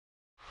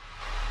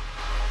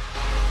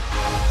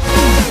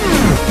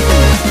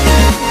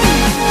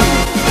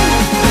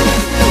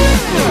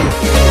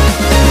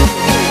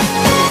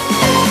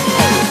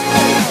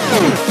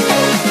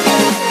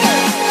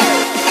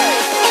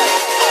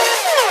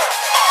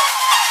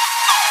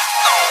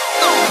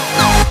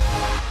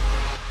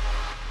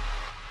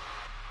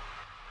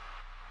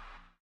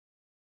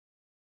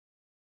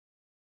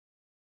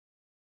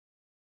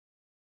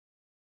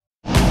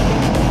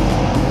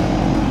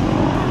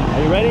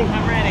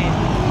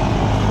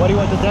What do you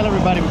want to tell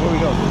everybody before we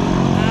go?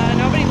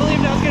 Nobody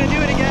believed I was going to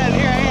do it again.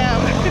 Here I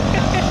am. Let's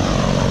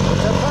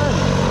have fun.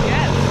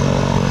 Yes.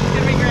 It's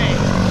going to be great.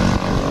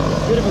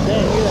 Beautiful day.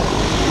 Look at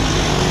that.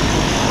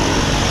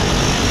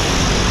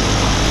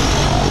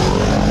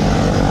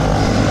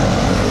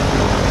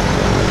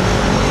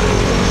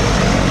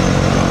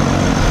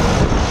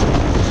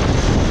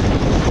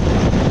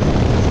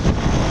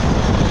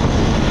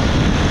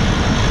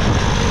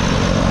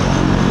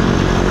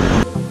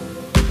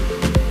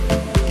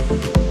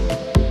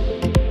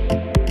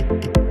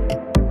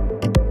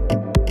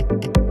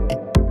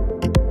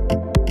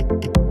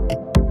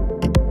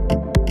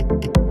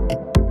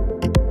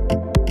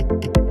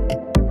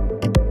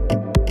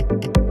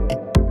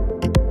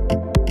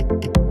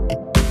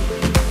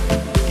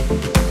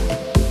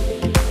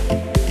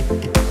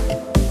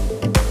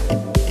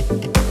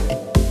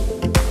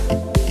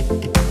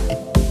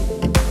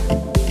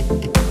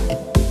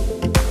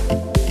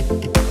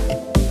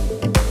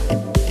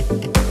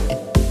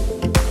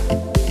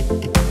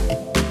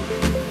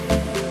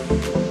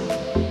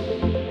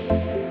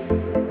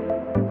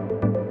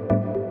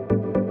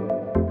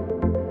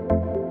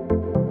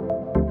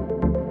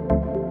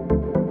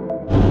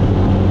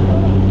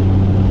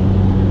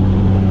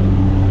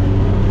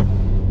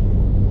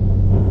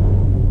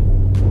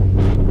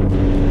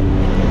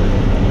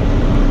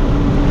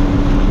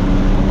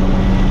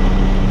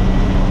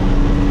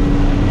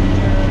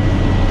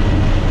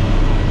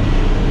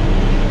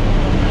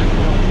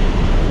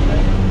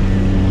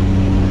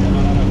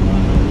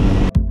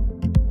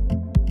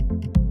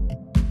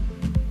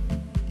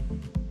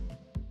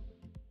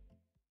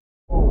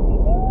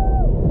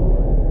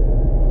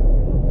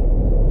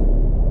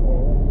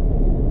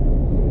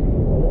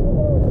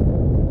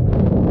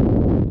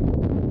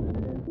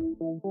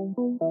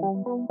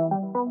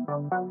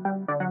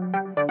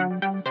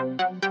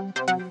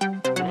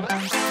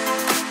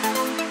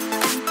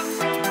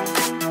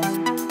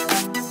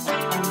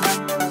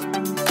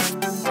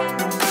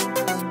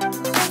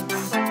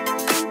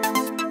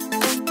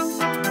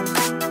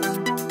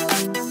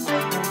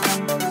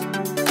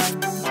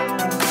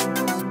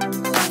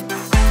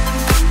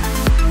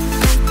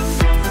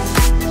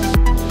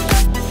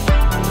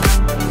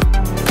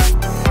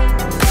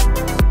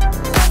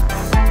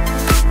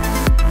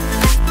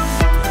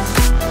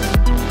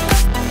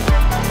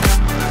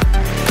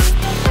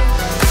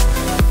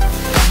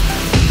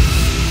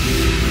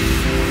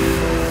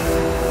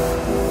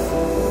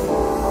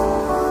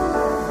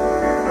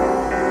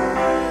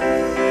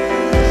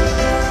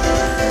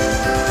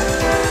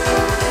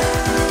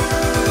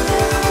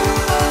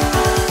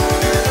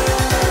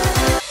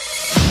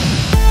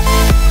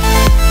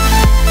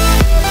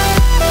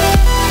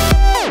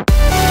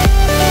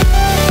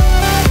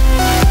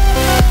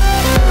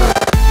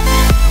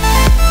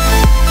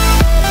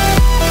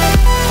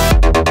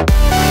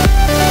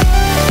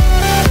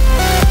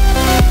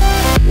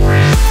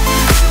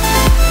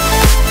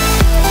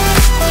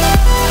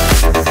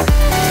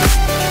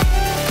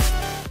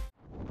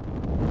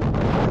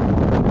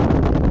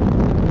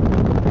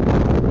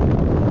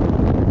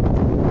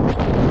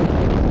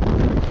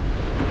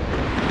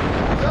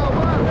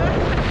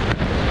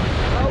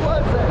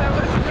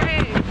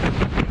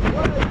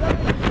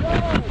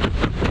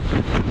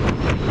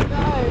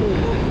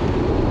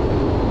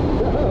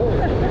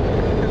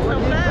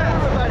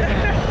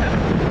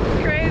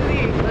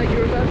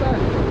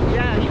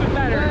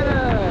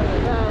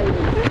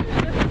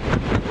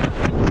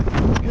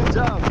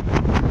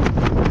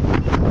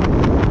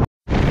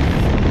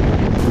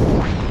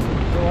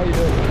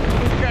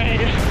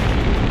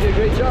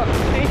 Great job.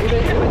 Even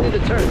did the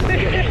turn. So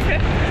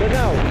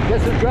now,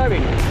 guess who's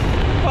driving?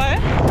 What?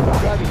 I'm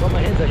driving. All my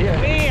hands are here.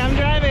 Me, I'm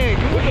driving.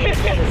 Let's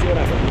see what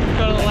happens.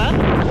 Go to the left?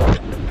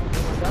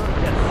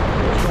 Yes.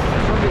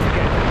 As strong as you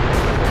can.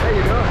 There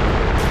you go.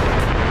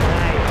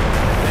 Nice.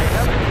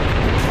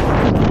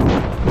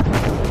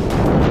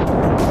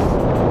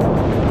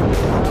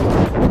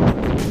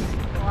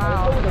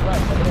 Wow. Over the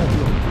right.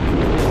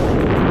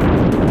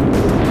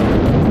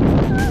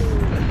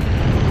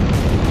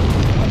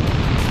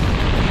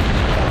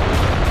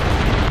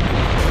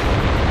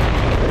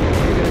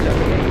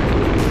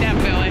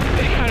 Definitely.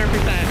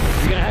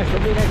 100%. You gonna have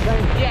something next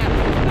time? Yeah.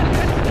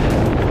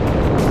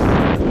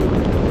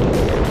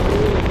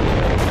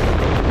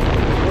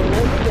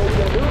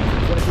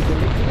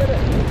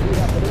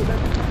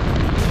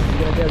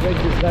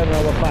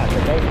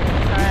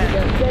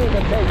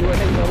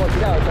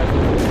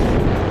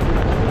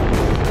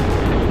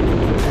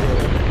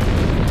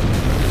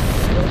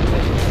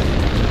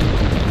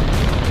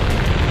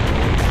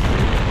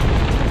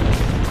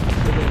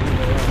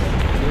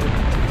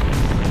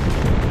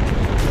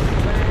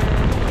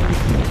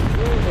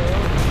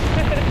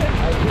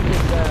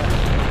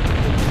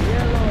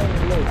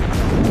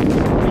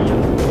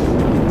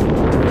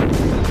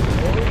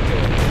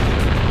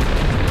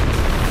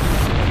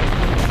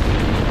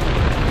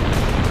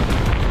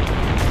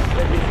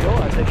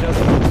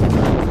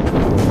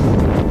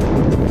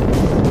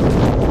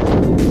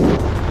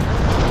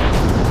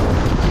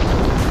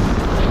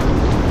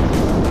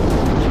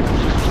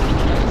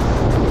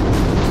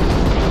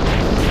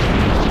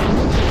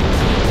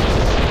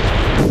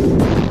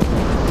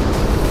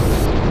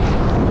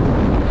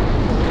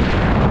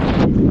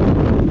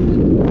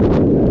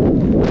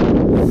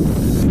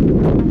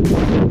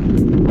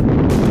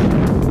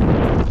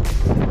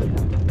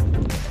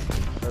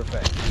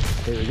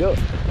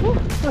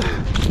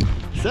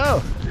 So,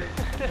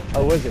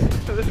 how was it?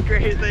 It was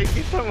great. Thank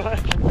you so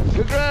much.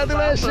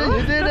 Congratulations, Awesome.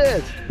 you did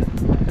it!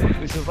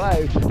 We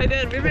survived. I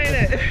did. We made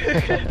it.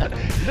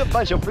 It's a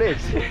bunch of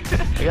flips.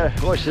 I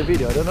gotta watch the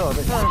video. I don't know. I'm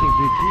thinking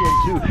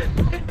 3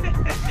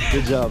 and 2.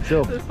 Good job.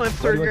 So, The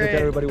flips what do were you want to great. tell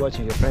everybody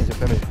watching? Your friends, your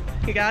family?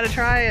 You gotta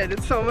try it.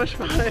 It's so much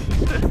fun.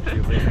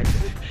 You're very nice.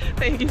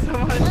 Thank you so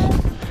much.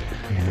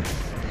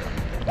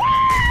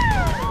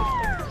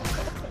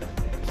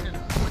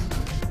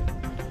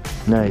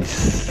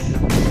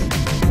 Nice.